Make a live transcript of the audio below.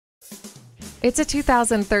It's a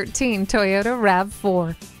 2013 Toyota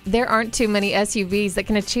RAV4. There aren't too many SUVs that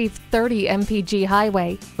can achieve 30 mpg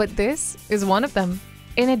highway, but this is one of them.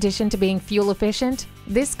 In addition to being fuel efficient,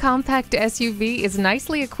 this compact SUV is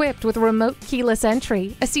nicely equipped with remote keyless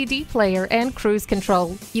entry, a CD player, and cruise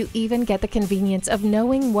control. You even get the convenience of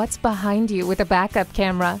knowing what's behind you with a backup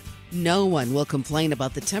camera. No one will complain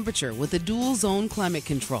about the temperature with the dual-zone climate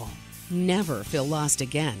control. Never feel lost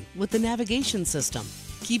again with the navigation system.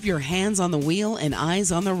 Keep your hands on the wheel and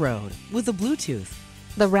eyes on the road with the Bluetooth.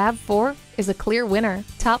 The RAV4 is a clear winner.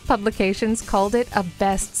 Top publications called it a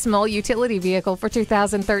best small utility vehicle for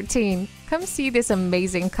 2013. Come see this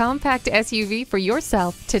amazing compact SUV for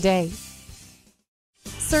yourself today.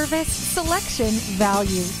 Service, selection,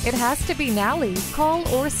 value. It has to be Nalley. Call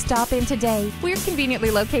or stop in today. We're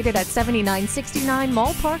conveniently located at 7969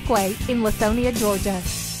 Mall Parkway in Lithonia,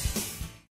 Georgia.